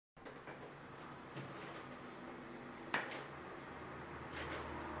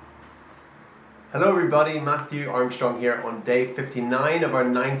Hello everybody, Matthew Armstrong here on day 59 of our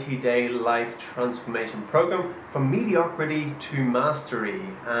 90-day life transformation program, from mediocrity to mastery.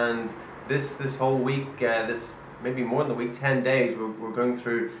 And this whole week, maybe more than a week, 10 days, we're going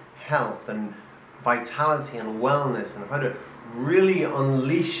through health and vitality and wellness and how to really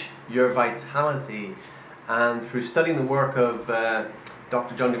unleash your vitality. And through studying the work of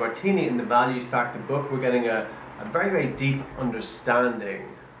Dr. John Demartini in the Values Factor book, we're getting a very, very deep understanding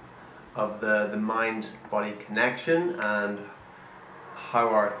of the mind-body connection and how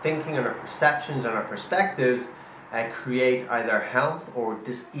our thinking and our perceptions and our perspectives create either health or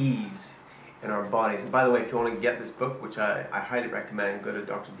dis-ease in our bodies. And by the way, if you want to get this book, which I highly recommend, go to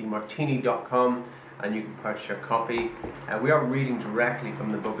drdemartini.com and you can purchase your copy. We are reading directly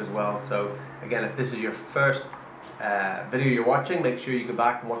from the book as well, so again, if this is your first video you're watching, make sure you go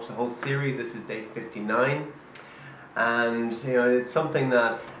back and watch the whole series. This is day 59. And it's something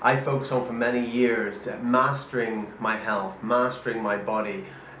that I focus on for many years, mastering my health, mastering my body,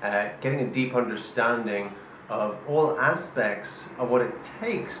 getting a deep understanding of all aspects of what it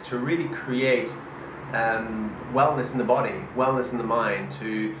takes to really create wellness in the body, wellness in the mind,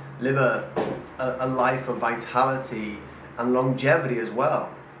 to live a life of vitality and longevity as well,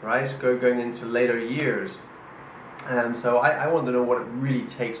 right? Going into later years. So I want to know what it really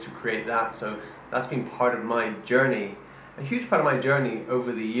takes to create that. So that's been part of my journey, a huge part of my journey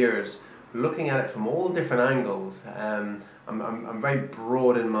over the years, looking at it from all different angles. I'm very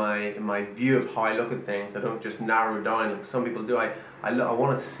broad in my view of how I look at things. I don't just narrow down like some people do. I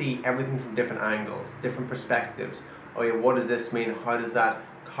want to see everything from different angles, different perspectives. Oh yeah, what does this mean? How does that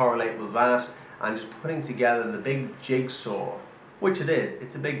correlate with that? And just putting together the big jigsaw, which it is.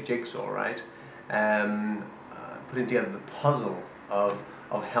 It's a big jigsaw, right? Putting together the puzzle of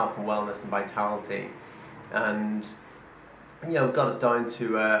health and wellness and vitality, and I've got it down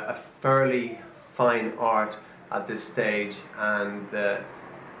to a fairly fine art at this stage, and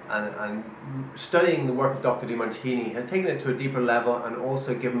studying the work of Dr. Demartini has taken it to a deeper level and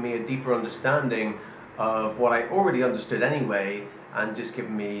also given me a deeper understanding of what I already understood anyway, and just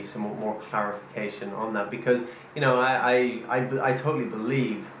given me some more clarification on that, because I totally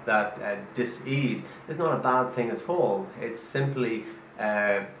believe that dis-ease is not a bad thing at all. It's simply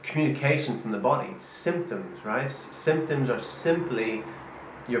communication from the body, symptoms, right? Symptoms are simply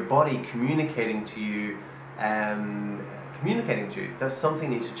your body communicating to you, that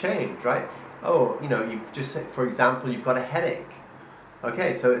something needs to change, right? Oh, you've just said, for example, you've got a headache.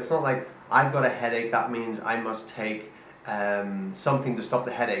 Okay, so it's not like I've got a headache, that means I must take something to stop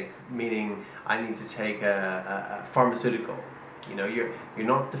the headache, meaning I need to take a pharmaceutical. You're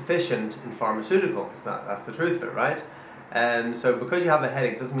not deficient in pharmaceuticals. That's the truth of it, right? So because you have a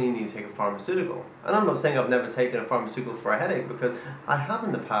headache doesn't mean you need to take a pharmaceutical. And I'm not saying I've never taken a pharmaceutical for a headache, because I have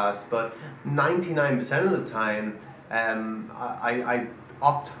in the past, but 99% of the time I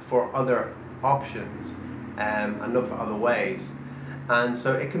opt for other options and look for other ways. And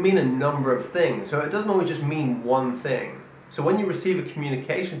so it can mean a number of things. So it doesn't always just mean one thing. So when you receive a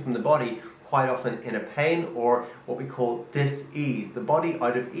communication from the body, quite often in a pain or what we call dis-ease, the body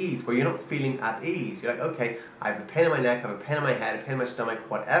out of ease, where you're not feeling at ease. You're like, okay, I have a pain in my neck, I have a pain in my head, a pain in my stomach,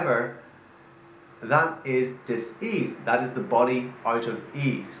 whatever. That is dis-ease. That is the body out of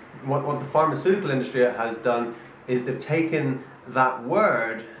ease. What the pharmaceutical industry has done is they've taken that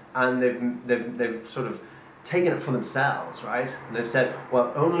word and they've sort of taken it for themselves, right? And they've said,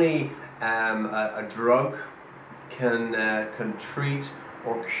 well, only a drug can treat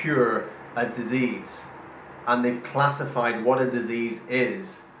or cure a disease, and they've classified what a disease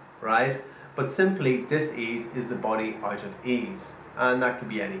is, right? But simply, dis-ease is the body out of ease, and that could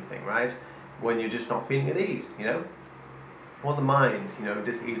be anything, right? When you're just not feeling at ease, or the mind,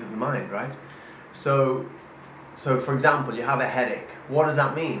 dis-ease of the mind, right? So for example, you have a headache. What does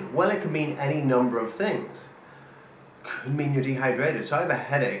that mean? Well, it could mean any number of things. Could mean you're dehydrated. So I have a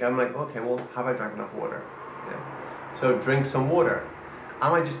headache. I'm like, okay, well, have I drank enough water? So drink some water.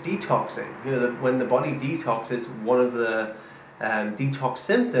 Am I just detoxing? When the body detoxes, one of the detox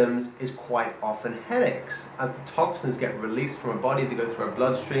symptoms is quite often headaches. As the toxins get released from our body, they go through our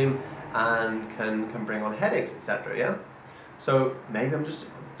bloodstream and can bring on headaches, etc. Yeah. So maybe I'm just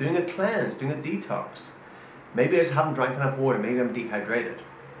doing a cleanse, doing a detox. Maybe I just haven't drank enough water. Maybe I'm dehydrated.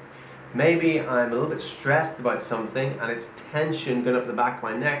 Maybe I'm a little bit stressed about something and it's tension going up the back of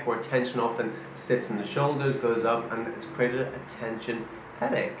my neck, where tension often sits in the shoulders, goes up, and it's created a tension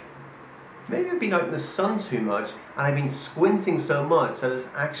headache. Maybe I've been out in the sun too much and I've been squinting so much that it's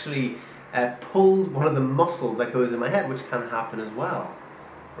actually pulled one of the muscles that goes in my head, which can happen as well,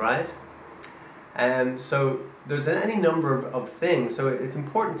 right? So there's any number of things. So it's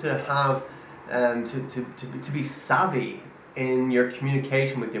important to have to be savvy in your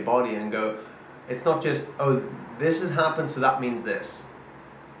communication with your body and go, it's not just, oh, this has happened, so that means this.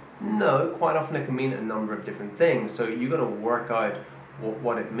 No, quite often it can mean a number of different things. So you got to work out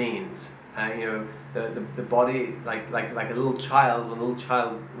what it means. You know, the body, like a little child. When a little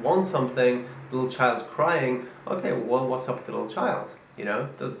child wants something, the little child's crying. Okay, well, what's up with the little child? You know,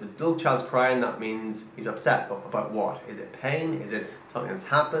 the little child's crying. That means he's upset. But about what? Is it pain? Is it something that's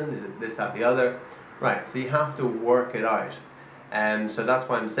happened? Is it this, that, the other? Right. So you have to work it out. So that's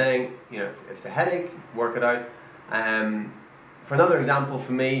why I'm saying, you know, if it's a headache, work it out. For another example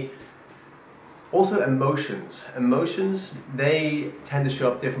for me, also emotions. Emotions, they tend to show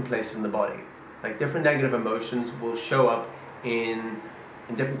up different places in the body. Like different negative emotions will show up in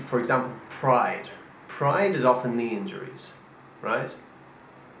different, for example, pride. Pride is often knee injuries, right?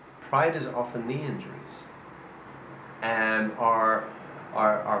 Pride is often knee injuries. Our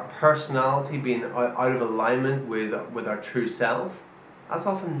personality being out of alignment with our true self, that's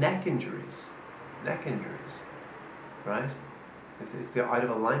often neck injuries. Neck injuries, right? It's the out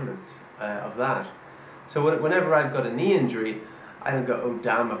of alignment of that. So whenever I've got a knee injury, I don't go, oh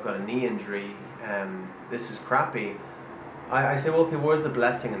damn, I've got a knee injury, this is crappy. I say, well, okay, where's the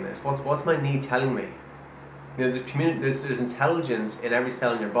blessing in this? What's my knee telling me? You know, there's intelligence in every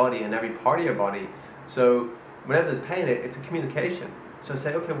cell in your body, in every part of your body. So whenever there's pain, it's a communication. So I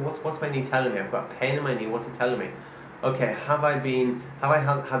say, okay, what's my knee telling me? I've got pain in my knee, what's it telling me? Okay, have I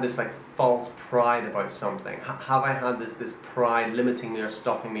had this like false pride about something? Have I had this pride limiting me or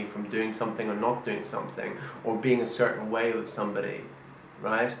stopping me from doing something or not doing something, or being a certain way with somebody,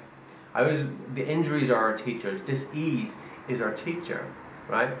 right? The injuries are our teachers. Dis-ease is our teacher,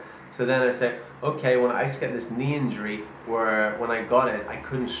 right? So then I say, okay, when I used to get this knee injury where when I got it, I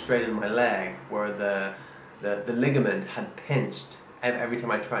couldn't straighten my leg, where the ligament had pinched. And every time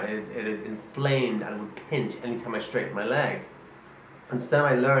I tried, it inflamed and it would pinch anytime I straightened my leg. Instead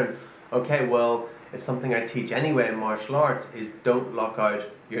I learned, okay, well, it's something I teach anyway in martial arts, is don't lock out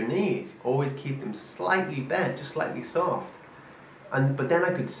your knees. Always keep them slightly bent, just slightly soft. But then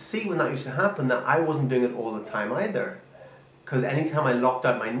I could see when that used to happen that I wasn't doing it all the time either. Because anytime I locked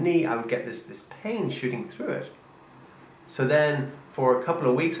out my knee, I would get this pain shooting through it. So then for a couple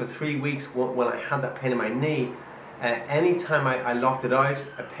of weeks or 3 weeks when I had that pain in my knee, anytime I locked it out,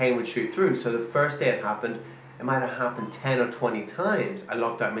 a pain would shoot through. So the first day it happened, it might have happened 10 or 20 times. I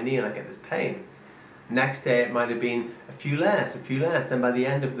locked out my knee and I get this pain. Next day it might have been a few less. Then by the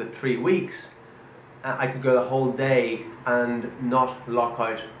end of the 3 weeks, I could go the whole day and not lock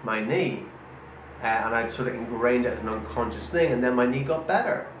out my knee. And I'd sort of ingrained it as an unconscious thing, and then my knee got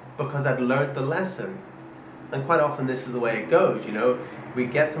better because I'd learned the lesson. And quite often this is the way it goes, you know. We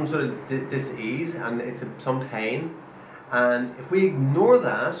get some sort of dis-ease and it's some pain, and if we ignore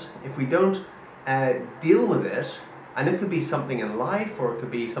that, if we don't deal with it, and it could be something in life or it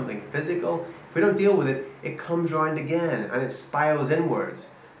could be something physical, if we don't deal with it, it comes around again and it spirals inwards.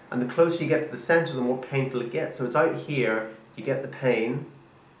 And the closer you get to the center, the more painful it gets. So it's out here, you get the pain.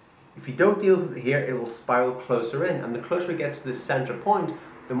 If you don't deal with it here, it will spiral closer in. And the closer it gets to this center point,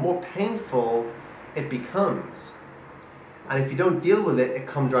 the more painful it becomes. And if you don't deal with it, it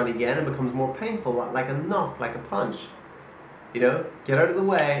comes around again and becomes more painful, like a knock, like a punch. You know, get out of the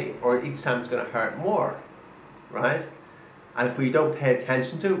way, or each time it's going to hurt more, right? And if we don't pay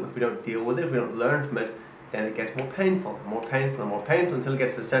attention to it, if we don't deal with it, if we don't learn from it, then it gets more painful, and more painful, and more painful until it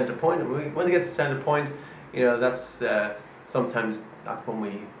gets to the center point. And when it gets to the center point, you know, that's sometimes that's when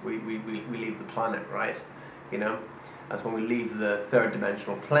we leave the planet, right? You know, that's when we leave the third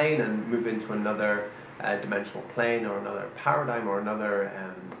dimensional plane and move into another dimensional plane or another paradigm or another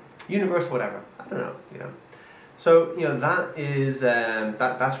universe, whatever. I don't know, you know. So you know that is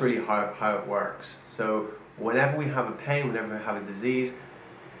that's really how it works. So whenever we have a pain, whenever we have a disease,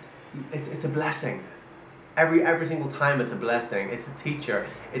 it's a blessing. Every single time it's a blessing. It's a teacher.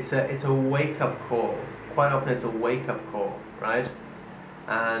 It's a wake-up call. Quite often it's a wake-up call, right?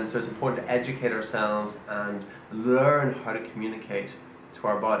 And so it's important to educate ourselves and learn how to communicate to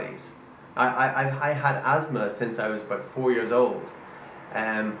our bodies. I had asthma since I was about 4 years old.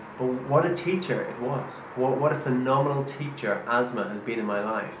 But what a teacher it was. What a phenomenal teacher asthma has been in my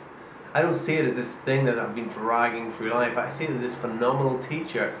life. I don't see it as this thing that I've been dragging through life. I see it as this phenomenal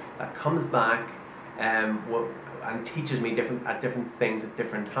teacher that comes back and teaches me different things at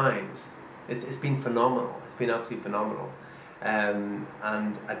different times. It's been phenomenal. It's been absolutely phenomenal. And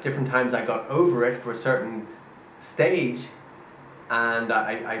at different times I got over it for a certain stage, and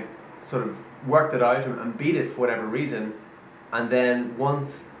I sort of worked it out and beat it for whatever reason. And then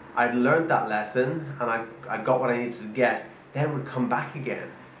once I'd learned that lesson and I got what I needed to get, then it would come back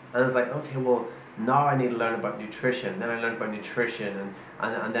again. And it's like, okay, well, now I need to learn about nutrition. Then I learned about nutrition,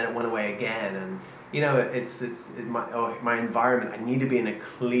 and then it went away again. And you know, my environment. I need to be in a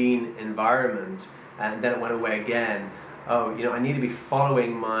clean environment, and then it went away again. Oh, you know, I need to be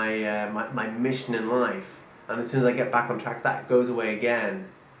following my mission in life, and as soon as I get back on track, that goes away again.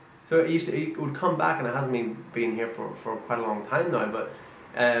 So it would come back, and it hasn't been here for quite a long time now, but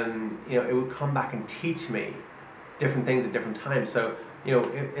you know, it would come back and teach me different things at different times. So you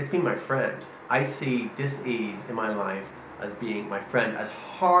know, it's been my friend. I see dis-ease in my life as being my friend. As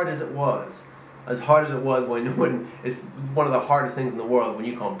hard as it was when it's one of the hardest things in the world, when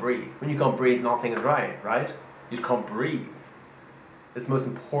you can't breathe. When you can't breathe, nothing is right? You just can't breathe. It's the most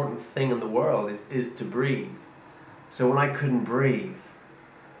important thing in the world is to breathe. So when I couldn't breathe,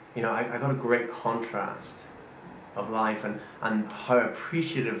 you know, I got a great contrast of life and how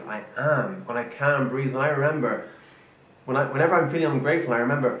appreciative I am when I can breathe. When I remember, whenever I'm feeling ungrateful, I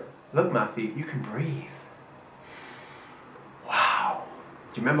remember, look, Matthew, you can breathe. Wow.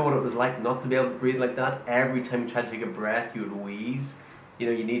 Do you remember what it was like not to be able to breathe like that? Every time you tried to take a breath, you would wheeze. You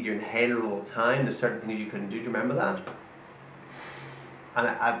know, you need your inhaler all the time. There's certain things you couldn't do. Do you remember that? And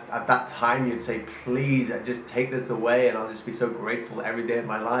at that time, you'd say, please, just take this away, and I'll just be so grateful every day of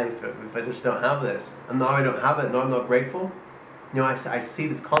my life if I just don't have this. And now I don't have it, now I'm not grateful. You know, I see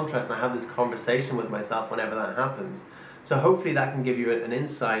this contrast, and I have this conversation with myself whenever that happens. So hopefully that can give you an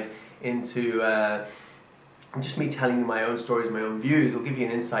insight into just me telling you my own stories, my own views. It'll give you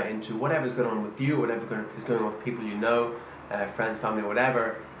an insight into whatever's going on with you, whatever is going on with people you know, friends, family,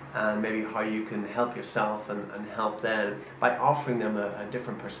 whatever, and maybe how you can help yourself and help them by offering them a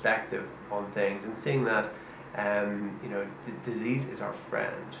different perspective on things and seeing that you know, disease is our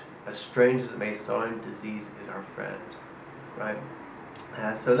friend. As strange as it may sound, disease is our friend, right?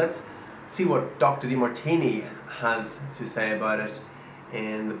 So let's see what Dr. Demartini has to say about it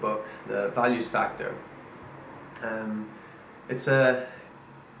in the book, The Values Factor. It's an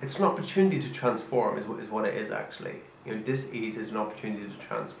opportunity to transform, is what it is actually. You know, dis-ease is an opportunity to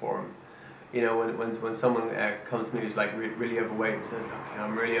transform. You know, when someone comes to me who's like really overweight and says, okay,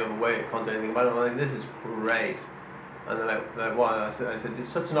 I'm really overweight, I can't do anything about it, I'm like, this is great. And they're like what? I said, it's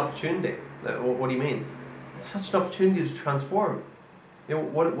such an opportunity. Like, what do you mean? It's such an opportunity to transform. You know,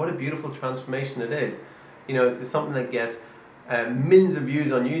 what a beautiful transformation it is. You know, it's something that gets millions of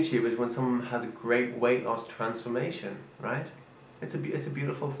views on YouTube is when someone has a great weight loss transformation, right? It's a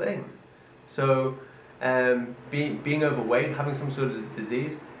beautiful thing. So being overweight, having some sort of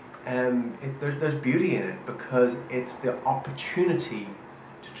disease, there's beauty in it because it's the opportunity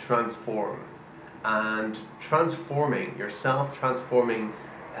to transform, and transforming yourself, transforming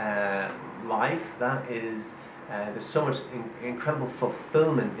life. That is, there's so much incredible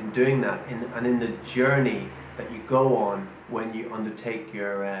fulfillment in doing that, and in the journey that you go on when you undertake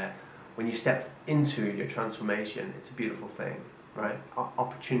when you step into your transformation. It's a beautiful thing, right?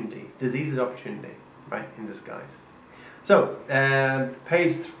 Opportunity. Disease is opportunity, right, in disguise. So,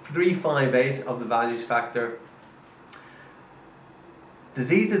 page 358 of the Values Factor.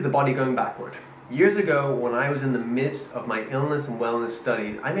 Disease is the body going backward. Years ago, when I was in the midst of my illness and wellness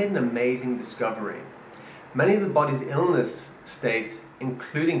studies, I made an amazing discovery. Many of the body's illness states,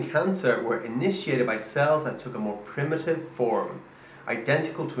 including cancer, were initiated by cells that took a more primitive form,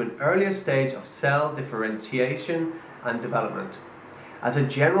 identical to an earlier stage of cell differentiation and development. As a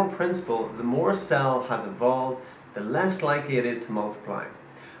general principle, the more a cell has evolved, the less likely it is to multiply.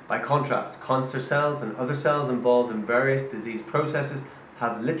 By contrast, cancer cells and other cells involved in various disease processes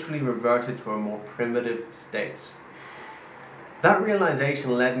have literally reverted to a more primitive states. That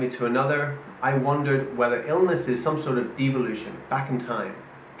realization led me to another. I wondered whether illness is some sort of devolution, back in time,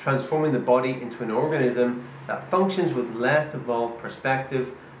 transforming the body into an organism that functions with less evolved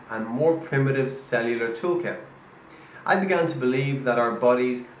perspective and more primitive cellular toolkit. I began to believe that our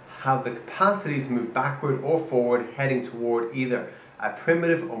bodies have the capacity to move backward or forward, heading toward either a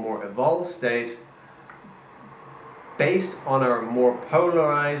primitive or more evolved state based on our more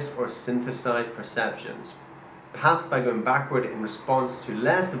polarized or synthesized perceptions. Perhaps by going backward in response to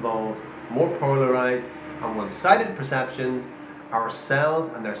less evolved, more polarized and one-sided perceptions, our cells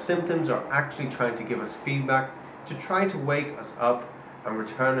and their symptoms are actually trying to give us feedback to try to wake us up and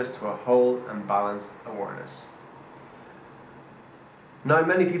return us to a whole and balanced awareness. Now,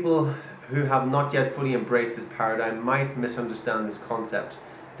 many people who have not yet fully embraced this paradigm might misunderstand this concept.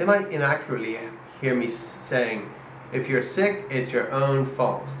 They might inaccurately hear me saying, if you're sick, it's your own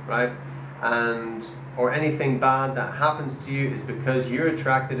fault, right? Or anything bad that happens to you is because you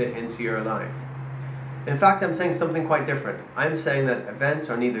attracted it into your life. In fact, I'm saying something quite different. I'm saying that events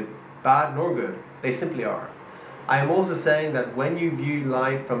are neither bad nor good. They simply are. I am also saying that when you view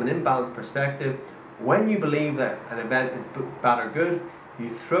life from an imbalanced perspective, when you believe that an event is bad or good, you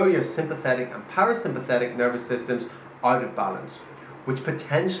throw your sympathetic and parasympathetic nervous systems out of balance, which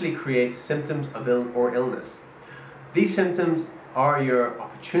potentially creates symptoms of illness. These symptoms are your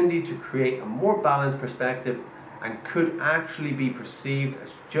opportunity to create a more balanced perspective and could actually be perceived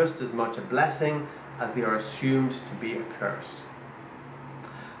as just as much a blessing as they are assumed to be a curse.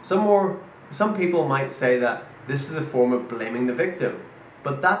 Some people might say that this is a form of blaming the victim,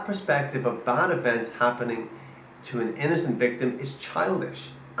 but that perspective of bad events happening to an innocent victim is childish,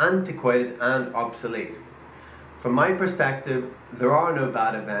 antiquated, and obsolete. From my perspective, there are no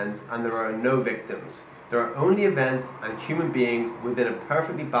bad events and there are no victims. There are only events and human beings within a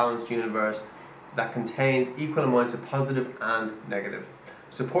perfectly balanced universe that contains equal amounts of positive and negative,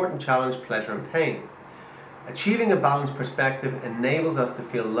 support and challenge, pleasure and pain. Achieving a balanced perspective enables us to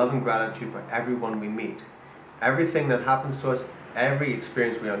feel love and gratitude for everyone we meet, everything that happens to us, every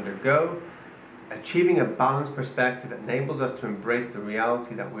experience we undergo. Achieving a balanced perspective enables us to embrace the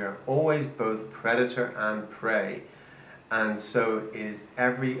reality that we are always both predator and prey, and so is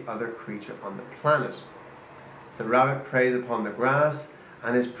every other creature on the planet. The rabbit preys upon the grass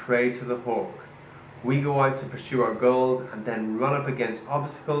and is prey to the hawk. We go out to pursue our goals and then run up against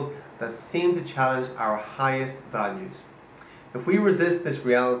obstacles that seem to challenge our highest values. If we resist this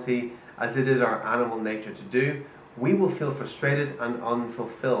reality, as it is our animal nature to do, we will feel frustrated and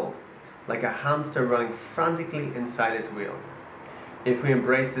unfulfilled, like a hamster running frantically inside its wheel. If we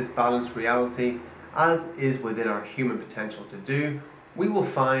embrace this balanced reality, as is within our human potential to do, we will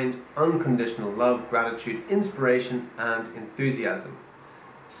find unconditional love, gratitude, inspiration, and enthusiasm,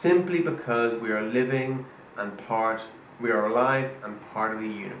 simply because we are alive and part of the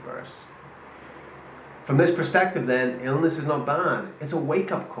universe. From this perspective then, illness is not bad, it's a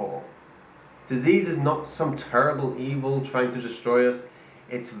wake-up call. Disease is not some terrible evil trying to destroy us,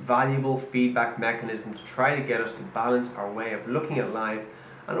 it's a valuable feedback mechanism to try to get us to balance our way of looking at life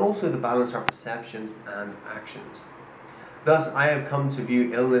and also to balance our perceptions and actions. Thus, I have come to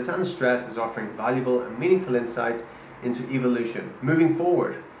view illness and stress as offering valuable and meaningful insights into evolution, moving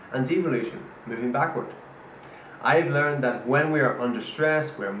forward, and devolution, moving backward. I have learned that when we are under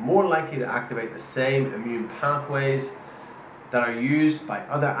stress, we are more likely to activate the same immune pathways that are used by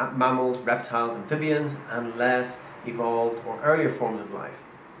other mammals, reptiles, amphibians, and less evolved or earlier forms of life.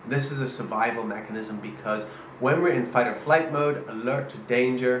 This is a survival mechanism because when we're in fight or flight mode, alert to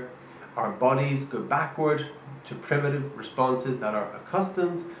danger, our bodies go backward to primitive responses that are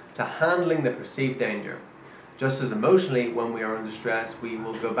accustomed to handling the perceived danger. Just as emotionally, when we are under stress, we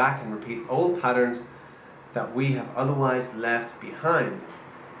will go back and repeat old patterns that we have otherwise left behind.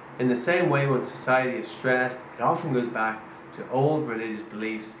 In the same way, when society is stressed, it often goes back to old religious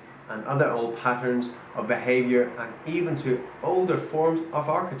beliefs and other old patterns of behavior and even to older forms of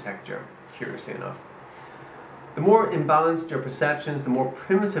architecture, curiously enough. The more imbalanced your perceptions, the more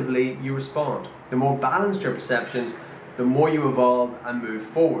primitively you respond. The more balanced your perceptions, the more you evolve and move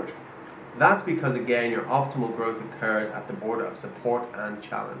forward. That's because, again, your optimal growth occurs at the border of support and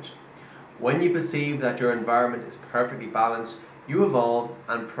challenge. When you perceive that your environment is perfectly balanced, you evolve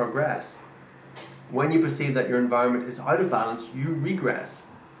and progress. When you perceive that your environment is out of balance, you regress.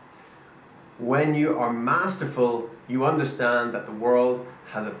 When you are masterful, you understand that the world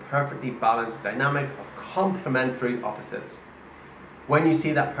has a perfectly balanced dynamic of complementary opposites. When you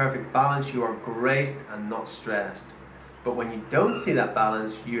see that perfect balance, you are graced and not stressed. But when you don't see that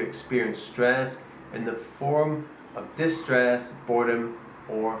balance, you experience stress in the form of distress, boredom,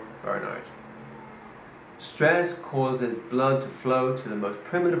 or burnout. Stress causes blood to flow to the most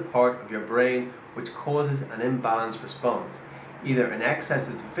primitive part of your brain, which causes an imbalanced response, either an excess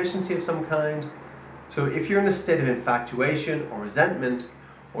of deficiency of some kind. So if you're in a state of infatuation or resentment,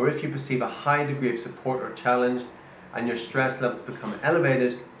 or if you perceive a high degree of support or challenge, and your stress levels become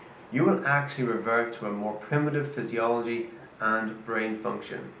elevated, you will actually revert to a more primitive physiology and brain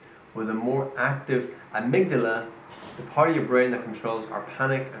function, with a more active amygdala, the part of your brain that controls our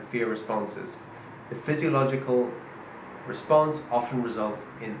panic and fear responses. The physiological response often results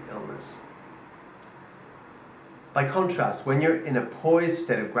in illness. By contrast, when you're in a poised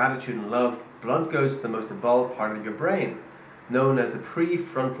state of gratitude and love, blood goes to the most evolved part of your brain, known as the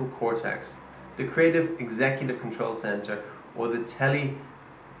prefrontal cortex, the creative executive control center, or the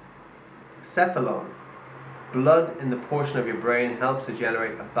telecephalon. Blood in the portion of your brain helps to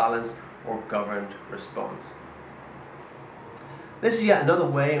generate a balanced or governed response. This is yet another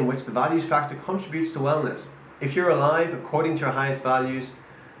way in which the values factor contributes to wellness. If you're alive according to your highest values,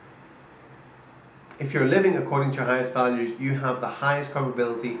 If you're living according to your highest values, you have the highest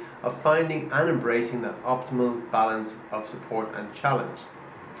probability of finding and embracing that optimal balance of support and challenge.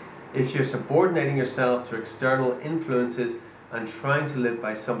 If you're subordinating yourself to external influences and trying to live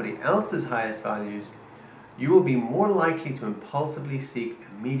by somebody else's highest values, you will be more likely to impulsively seek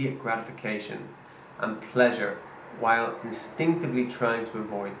immediate gratification and pleasure while instinctively trying to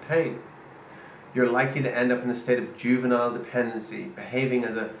avoid pain. You're likely to end up in a state of juvenile dependency, behaving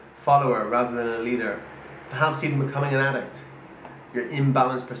as a follower rather than a leader, perhaps even becoming an addict. Your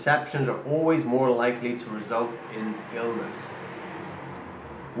imbalanced perceptions are always more likely to result in illness.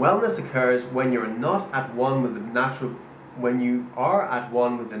 Wellness occurs when you are at one with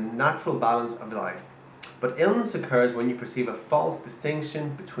the natural balance of life. But illness occurs when you perceive a false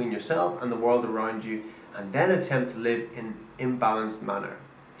distinction between yourself and the world around you and then attempt to live in an imbalanced manner.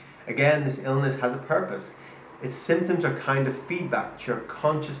 Again, this illness has a purpose. Its symptoms are kind of feedback to your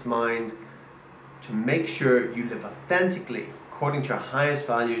conscious mind to make sure you live authentically according to your highest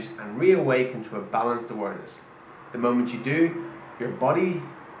values and reawaken to a balanced awareness. The moment you do, your body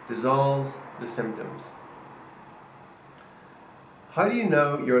dissolves the symptoms. How do you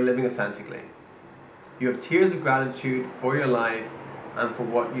know you're living authentically? You have tears of gratitude for your life and for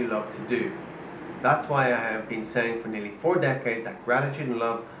what you love to do. That's why I have been saying for nearly 4 decades that gratitude and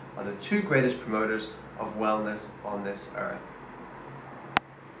love are the 2 greatest promoters of wellness on this earth.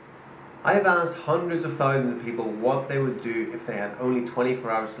 I have asked hundreds of thousands of people what they would do if they had only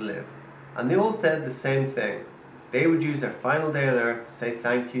 24 hours to live, and they all said the same thing. They would use their final day on earth to say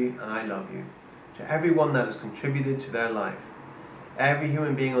thank you and I love you to everyone that has contributed to their life. Every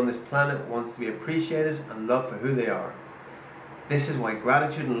human being on this planet wants to be appreciated and loved for who they are. This is why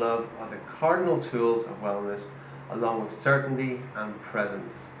gratitude and love are the cardinal tools of wellness, along with certainty and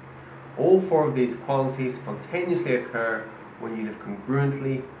presence. All 4 of these qualities spontaneously occur when you live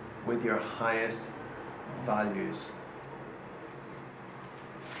congruently with your highest values.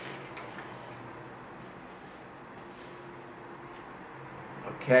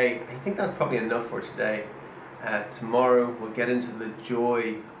 Okay, I think that's probably enough for today. Tomorrow we'll get into the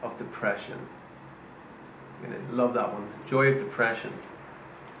joy of depression. I'm going to love that one. Joy of depression.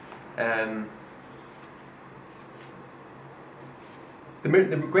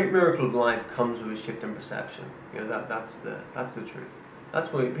 The great miracle of life comes with a shift in perception. You know, that's the truth.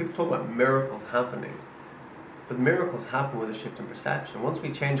 That's why people talk about miracles happening. But miracles happen with a shift in perception. Once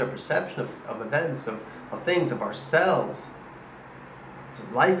we change our perception of events, of things, of ourselves,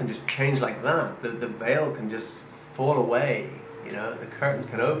 life can just change like that. The veil can just fall away. You know, the curtains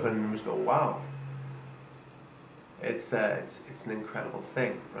can open and we just go, wow. It's an incredible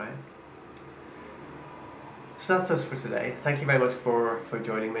thing, right? So that's us for today. Thank you very much for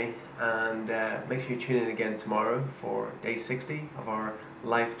joining me, and make sure you tune in again tomorrow for day 60 of our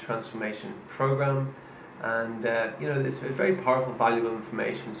life transformation program. And you know, it's very powerful, valuable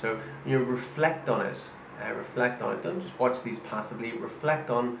information. So you know, reflect on it. Don't just watch these passively. Reflect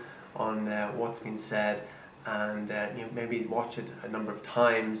on what's been said, and you know, maybe watch it a number of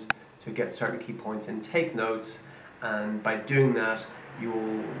times to get certain key points and take notes. And by doing that, you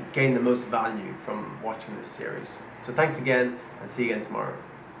will gain the most value from watching this series. So thanks again, and see you again tomorrow.